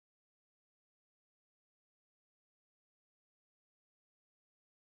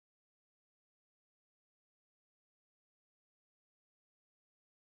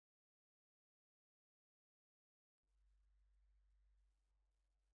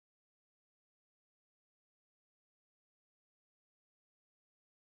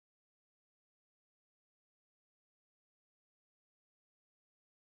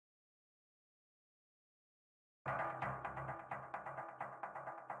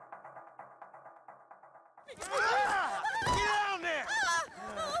Get down there!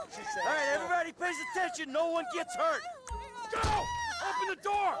 All right, everybody pays attention. No one gets hurt. Go! Open the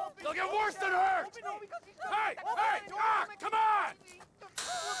door! They'll get worse than hurt! Hey! Hey! Ah! Come on!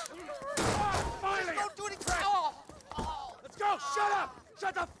 Ah, finally! Don't do anything. Let's go! Shut up!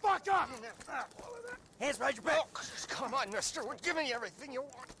 Shut the fuck up! Hands behind your back. Come on, mister. We're giving you everything you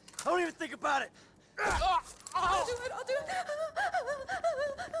want. Don't even think about it. I'll do it, I'll do it.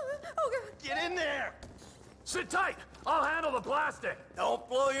 Oh, God. Get in there. Sit tight! I'll handle the blasting! Don't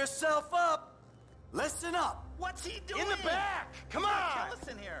blow yourself up. Listen up. What's he doing? In the back. Come on. Kill us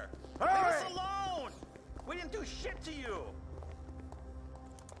in here. Hurry. Leave us alone. We didn't do shit to you.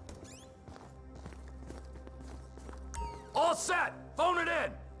 All set! Phone it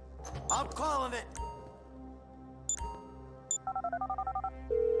in! I'm calling it.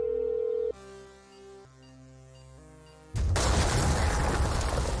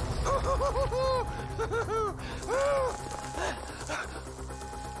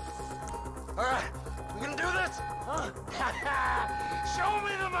 All right, we gonna do this? Show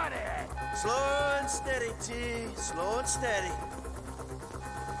me the money! Slow and steady, T. Slow and steady.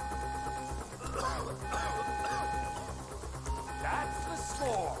 That's the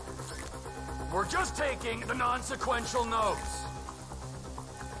score. We're just taking the non-sequential notes.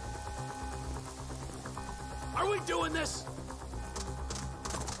 Are we doing this?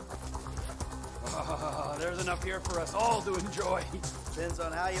 There's enough here for us all to enjoy. Depends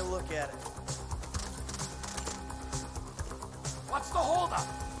on how you look at it. What's the holdup?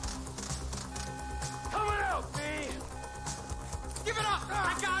 Coming out, B! Give it up!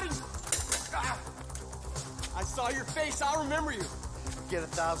 I got him! I saw your face. I'll remember you. You get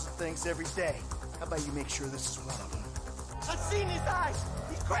 1,000 things every day. How about you make sure this is one of them? I've seen his eyes.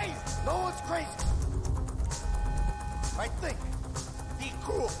 He's crazy. No one's crazy. Right, think. Be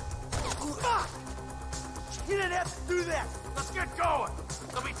cool. Fuck! You didn't have to do that. Let's get going.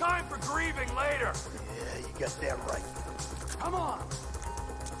 There'll be time for grieving later. Yeah, you got that right. Come on.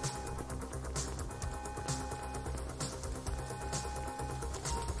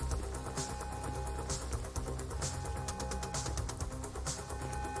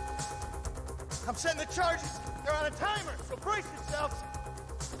 I'm setting the charges. They're on a timer, so brace yourselves.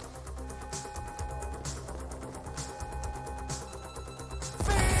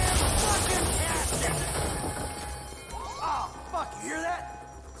 Oh, fuck, you hear that?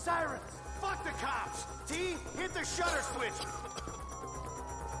 Sirens. Fuck the cops. T, hit the shutter switch.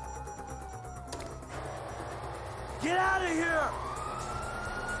 Get out of here!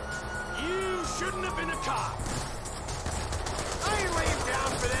 You shouldn't have been a cop. I ain't laying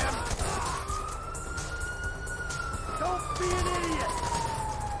down for them. Don't be an idiot!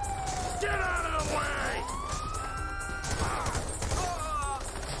 Get out of the way!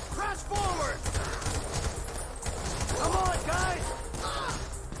 Press forward. Come on, guys!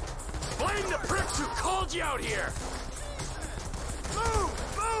 Blame the pricks who called you out here! Move,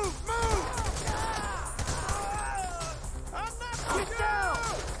 move, move. Get down!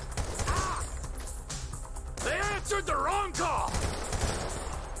 They answered the wrong call!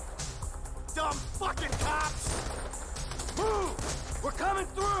 Dumb fucking cops. Move! We're coming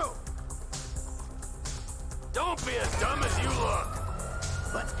through! Don't be as dumb as you look!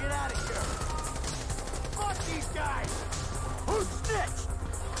 Let's get out of here! Fuck these guys. Who snitched?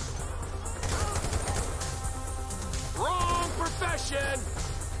 Wrong profession!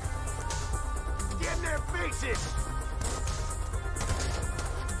 Get in their faces.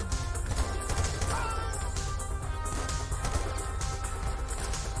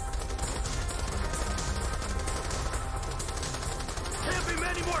 Can't be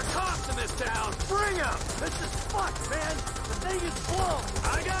many more cops in this town! Bring 'em! This is fucked, man! The thing is blown!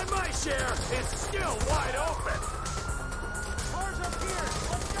 I got my share! It's still wide open! Cars up here!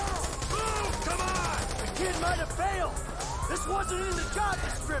 Let's go! Move! Come on! The kid might have failed! This wasn't in the job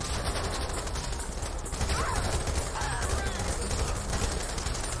description!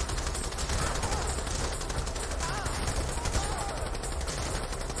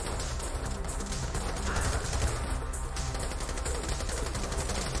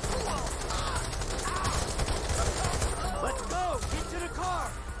 Let's go! Get to the car!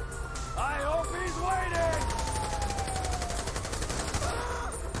 I hope he's waiting!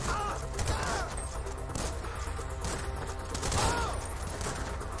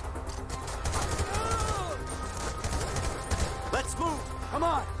 Let's move! Come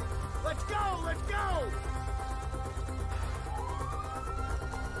on! Let's go, let's go.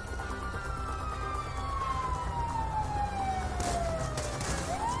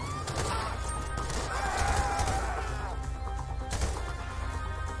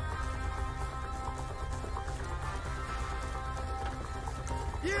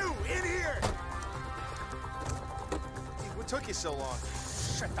 You, in here! What took you so long?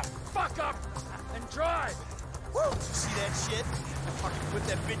 Shut the fuck up and drive! Woo! Did you see that shit? Fucking put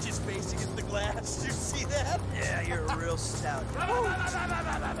that bitch's face against the glass. Did you see that? Yeah, you're a real stout. Fuck,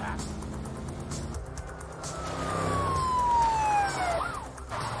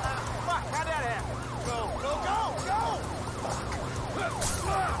 how'd that happen? Go, go, go, go!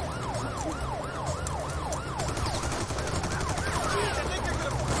 Jeez, I think they're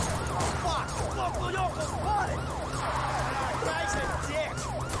gonna... Fuck! Loco Yoco spotted! Guy's a dick!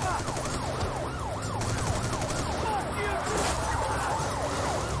 Fuck you!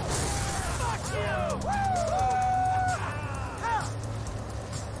 Fuck you!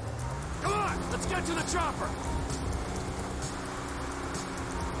 Come on, let's get to the chopper.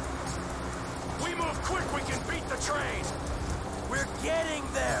 We move quick, we can beat the train. We're getting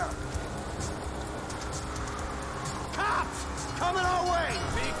there! Cops! Coming our way!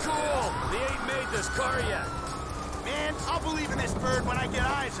 Be cool. They ain't made this car yet. Man, I'll believe in this bird when I get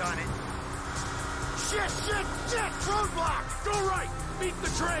eyes on it. Shit, shit, shit! Roadblock! Go right. Beat the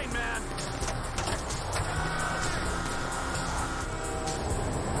train, man.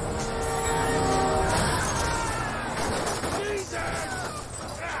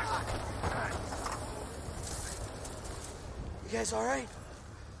 You guys all right?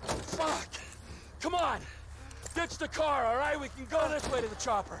 Fuck! Come on! Ditch the car, all right? We can go this way to the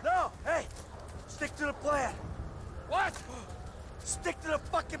chopper. No, hey! Stick to the plan. What? Stick to the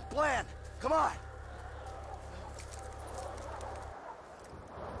fucking plan. Come on.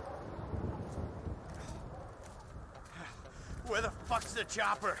 Where the fuck's the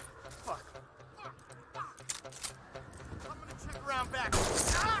chopper? Fuck. I'm gonna check around back.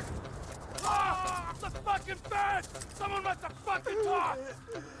 Ah! Oh, the fucking bed! Someone must have fucking talked!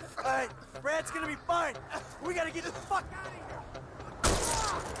 All right, Brad's gonna be fine. We gotta get the fuck out of here.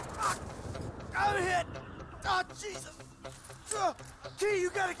 Fuck! I'm hit. Oh, Jesus. T,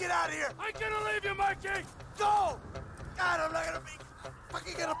 you gotta get out of here. I'm gonna leave you, Mikey! Go! God, I'm not gonna be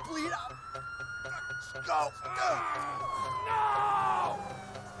fucking gonna bleed out. Go! No!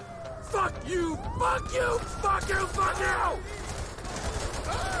 Fuck you! Fuck you! Fuck you! Fuck you!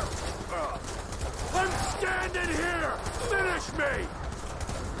 I'm standing here! Finish me!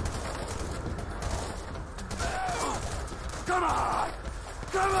 Come on!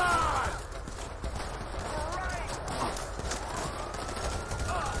 Come on!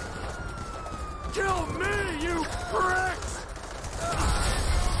 Kill me, you pricks!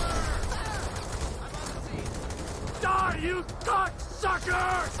 Die, you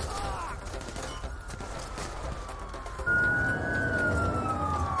cocksuckers!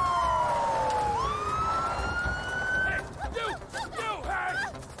 Hey, you! Hey!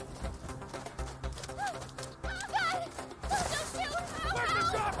 Where's the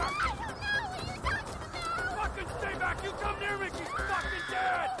chopper? Fucking stay back! You come near me, she's fucking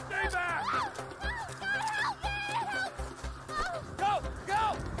dead! Stay back! Go!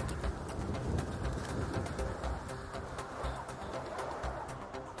 Go!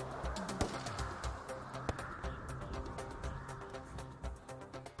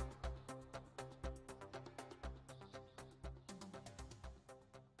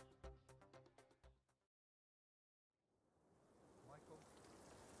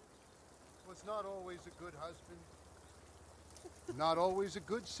 Was not always a good husband, not always a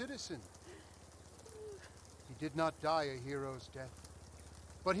good citizen. He did not die a hero's death,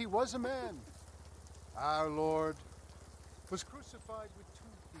 but he was a man. Our Lord was crucified with 2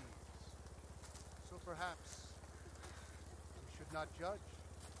 thieves, so perhaps we should not judge.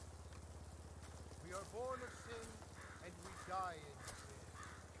 We are born of sin, and we die in sin.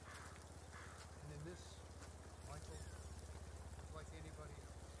 And in this, Michael is like anybody else.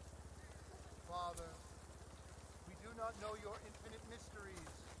 Father, we do not know your infinite mysteries,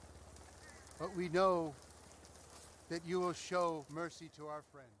 but we know that you will show mercy to our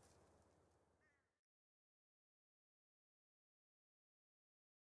friend.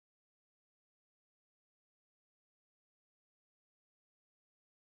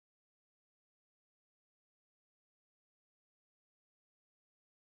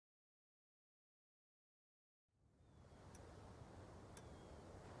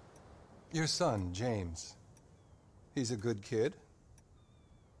 Your son, James. He's a good kid.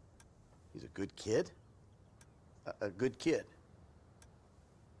 He's a good kid? A good kid?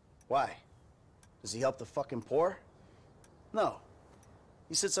 Why? Does he help the fucking poor? No.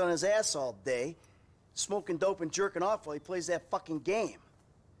 He sits on his ass all day, smoking dope and jerking off while he plays that fucking game.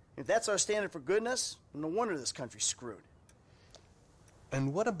 If that's our standard for goodness, no wonder this country's screwed.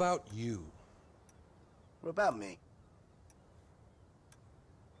 And what about you? What about me?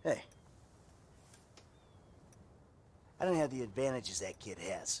 Hey. I didn't have the advantages that kid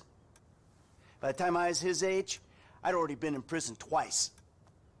has. By the time I was his age, I'd already been in prison twice.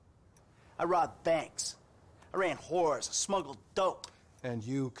 I robbed banks. I ran whores. I smuggled dope. And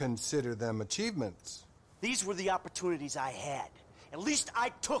you consider them achievements? These were the opportunities I had. At least I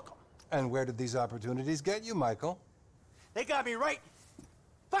took them. And where did these opportunities get you, Michael? They got me right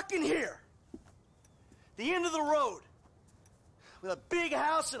fucking here. The end of the road. With a big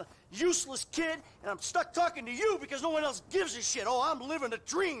house and a useless kid, and I'm stuck talking to you because no one else gives a shit. Oh, I'm living a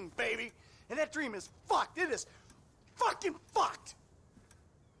dream, baby. And that dream is fucked. It is fucking fucked.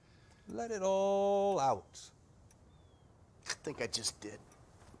 Let it all out. I think I just did.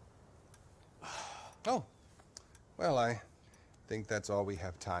 Oh. Well, I think that's all we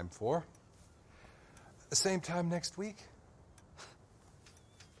have time for. The same time next week?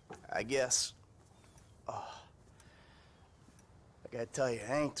 I guess. Oh. I gotta tell you,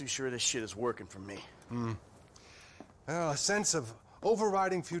 I ain't too sure this shit is working for me. Well, a sense of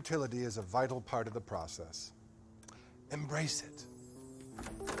overriding futility is a vital part of the process. Embrace it.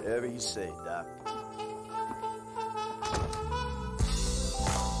 Whatever you say, Doc.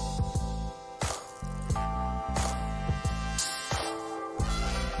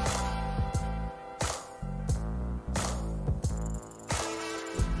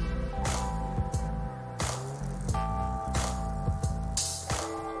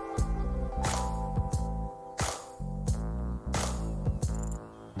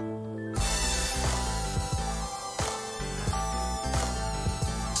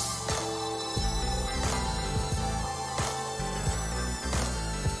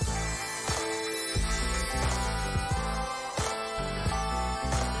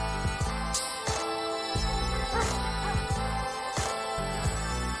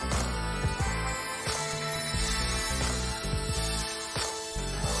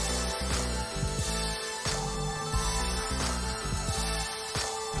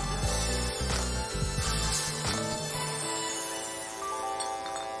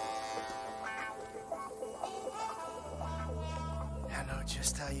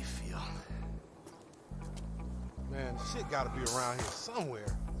 Just how you feel. Man, shit gotta be around here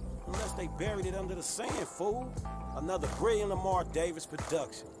somewhere. Unless they buried it under the sand, fool. Another brilliant Lamar Davis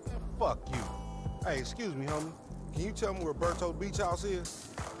production. Man, fuck you. Hey, excuse me, homie. Can you tell me where Berto's beach house is?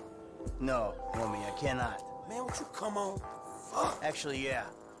 No, homie, I cannot. Man, won't you come on? Fuck. Actually, yeah.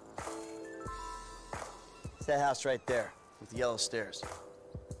 It's that house right there, with the yellow stairs.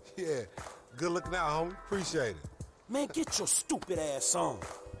 Yeah, good looking out, homie. Appreciate it. Man, get your stupid ass on.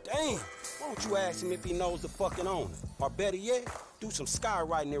 Damn, why don't you ask him if he knows the fucking owner? Or better yet, do some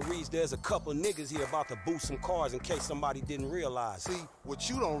skywriting that reads there's a couple niggas here about to boost some cars in case somebody didn't realize. See, what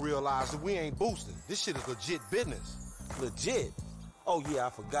you don't realize is we ain't boosting. This shit is legit business. Legit? Oh yeah, I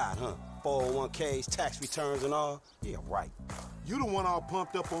forgot, huh? 401ks, tax returns and all? Yeah, right. You the one all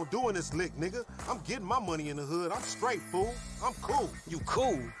pumped up on doing this lick, nigga. I'm getting my money in the hood. I'm straight, fool. I'm cool. You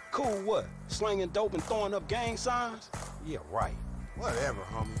cool? Cool what? Slinging dope and throwing up gang signs? Yeah, right. Whatever,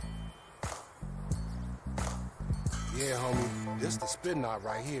 homie. Yeah, homie. This the spin knot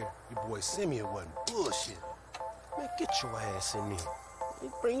right here. Your boy Simeon wasn't bullshit. Man, get your ass in there. Hey,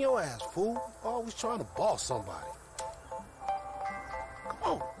 bring your ass, fool. Always trying to boss somebody. Come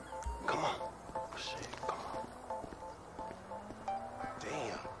on. Come on. Shit, come on.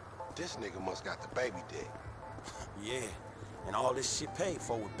 Damn. This nigga must got the baby dick. Yeah, and all this shit paid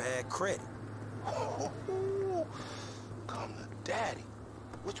for with bad credit. Come to daddy.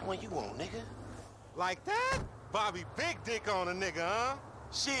 Which one you want, nigga? Like that? Bobby big dick on a nigga, huh?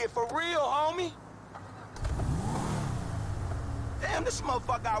 Shit, for real, homie. Damn, this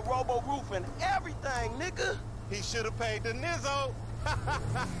motherfucker got robo-roof and everything, nigga. He should have paid the nizzo.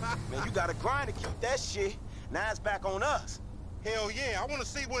 Man, you gotta grind to keep that shit. Now it's back on us. Hell yeah, I wanna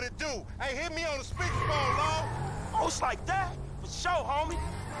see what it do. Hey, hit me on the speakerphone, Lord. Oh, it's like that? For sure, homie.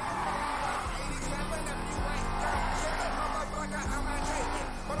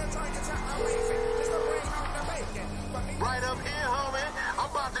 Right up here, homie. I'm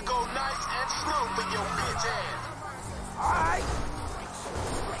about to go nice and slow for your bitch ass. All right.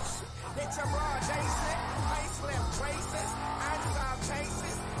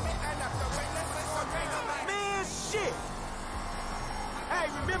 Man, shit. Hey,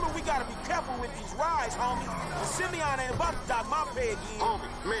 remember we gotta be careful with these rides, homie. And Simeon ain't about to dock my pay again. Homie,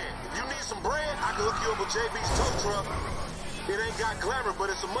 man, if you need some bread, I can hook you up with JB's tow truck. It ain't got glamour, but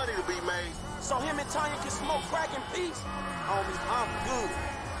it's some money to be made. So him and Tanya can smoke crack in peace? Homie, I'm good.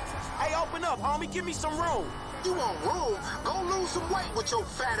 Hey, open up, homie. Give me some room. You want room? Go lose some weight with your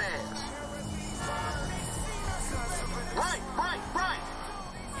fat ass. Right.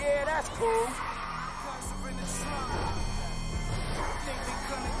 Yeah, that's cool.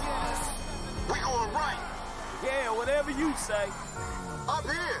 We going right. Yeah, whatever you say. Up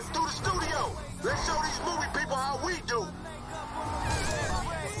here, through the studio. Let's show these movie people how we do.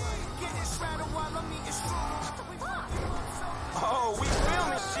 Oh, we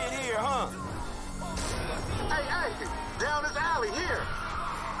filming shit here, huh? Hey, down this alley here.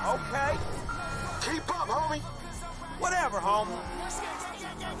 Okay. Keep up, homie. Whatever, homie.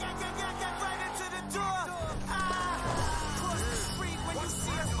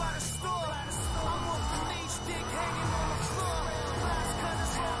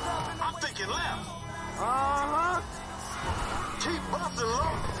 I'm thinking left. Uh-huh. Keep busting,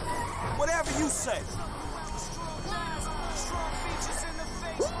 low. Whatever you say.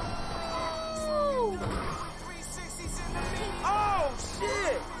 Oh,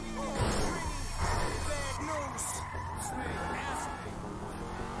 shit!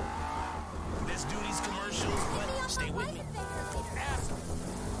 Let's do these commercials, but stay with me.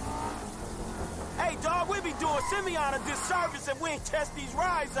 Hey, dog, we be doing Simeon a disservice if we ain't test these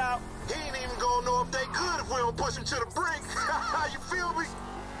rides out. He ain't even gonna know if they good if we don't push him to the brink. You feel me?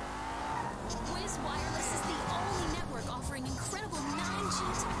 Wiz Wireless is the only network offering incredible 9G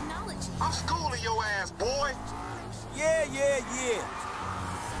technology. I'm schooling your ass, boy. Yeah.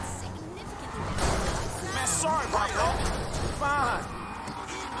 Significantly better. Man, sorry about that. Fine.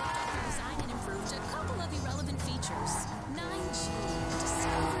 Designed and improved a couple of irrelevant features. 9G.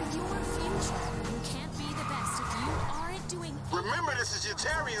 Discover your future. You can't be the best if you aren't doing it. Remember, this is your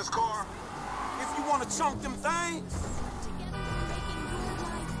Terrier's car. If you want to chunk them things. Together, we're making your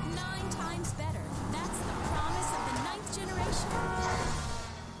life 9 times better. That's the promise of the 9th generation.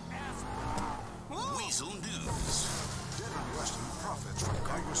 Weasel News. Denton Weston profits from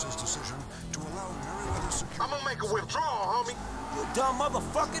Congress's decision to allow Meriwether Security. I'm gonna make a withdrawal, homie. You dumb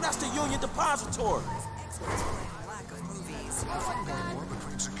motherfucker, that's the Union Depository. Lack of movies. The funding war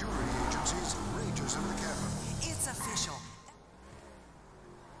between security agencies rages in the cabinet. It's official.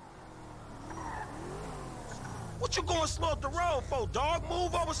 What you going slow up the road for, dog?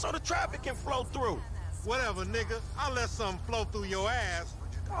 Move over so the traffic can flow through. Whatever, nigga. I'll let something flow through your ass.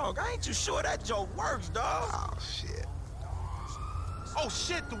 Dog, I ain't too sure that joke works, dog. Oh, shit. Oh,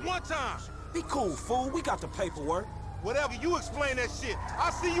 shit, the one time. Be cool, fool. We got the paperwork. Whatever, you explain that shit.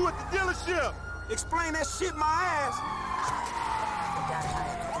 I'll see you at the dealership. Explain that shit my ass.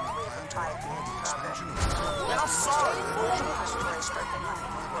 Man, I'm sorry, fool.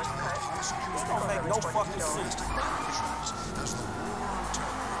 This don't make no fucking sense. As the war on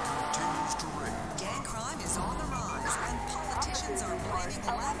terror continues to rage. Gang crime is on the rise, and politicians are blaming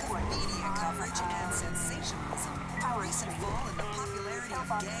lack of media coverage and sensationalism. The recent fall in the popularity of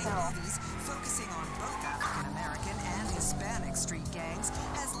gang movies, focusing on both African-American and Hispanic street gangs,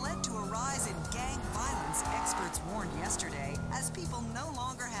 has led to a rise in gang violence, experts warned yesterday, as people no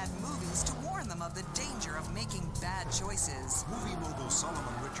longer had movies to warn them of the danger of making bad choices. Movie mogul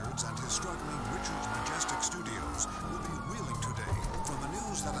Solomon Richards and his struggling Richards Majestic Studios will be reeling today from the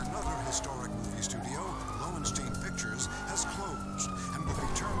news that another historic movie studio, Lowenstein Pictures, has closed and will be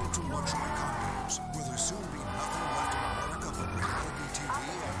turned into luxury condos. Will there soon be nothing left in America but reality TV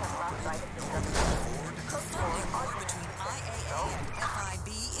and property that nobody can afford? The funding war between IAA and FIB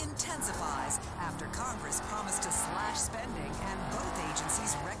intensifies after Congress promised to slash spending, and both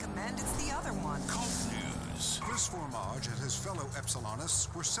agencies recommend it's the other one. News. Chris Formage and his fellow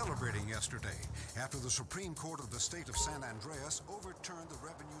Epsilonists were celebrating yesterday after the Supreme Court of the state of San Andreas overturned the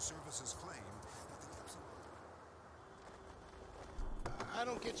Revenue Service's claim that the I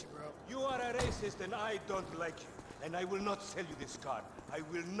don't get you, bro. You are a racist and I don't like you. And I will not sell you this car. I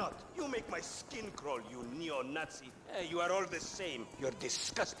will not. You make my skin crawl, you neo-Nazi. Hey, you are all the same. You're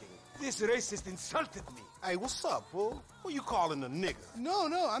disgusting. This racist insulted me. Hey, what's up, fool? Who you calling a nigga? No,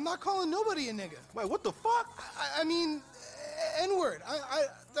 I'm not calling nobody a nigga. Wait, what the fuck? I mean, N-word.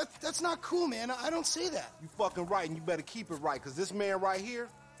 That's not cool, man. I don't say that. You fucking right, and you better keep it right, because this man right here,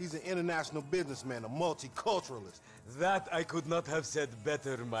 he's an international businessman, a multiculturalist. That I could not have said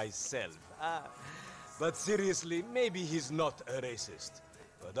better myself. But seriously, maybe he's not a racist.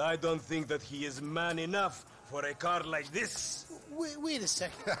 But I don't think that he is man enough for a car like this. Wait a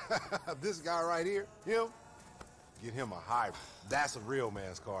second. This guy right here, him, get him a hybrid. That's a real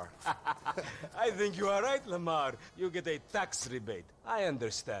man's car. I think you are right, Lamar. You get a tax rebate. I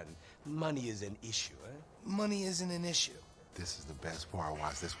understand. Money is an issue, eh? Money isn't an issue. This is the best part.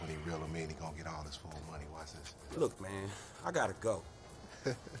 Watch this when he reel him in. He gonna get all his full money. Watch this. Look, man, I gotta go.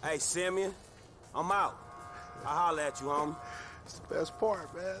 Hey, Simeon, I'm out. I'll holler at you, homie. It's the best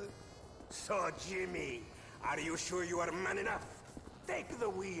part, man. So, Jimmy, are you sure you are man enough? Take the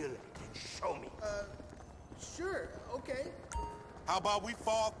wheel and show me. Sure, okay. How about we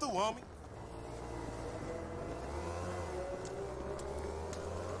fall through, homie?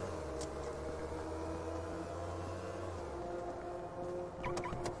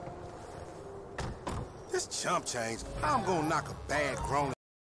 This chump change, how I'm gonna knock a bad grown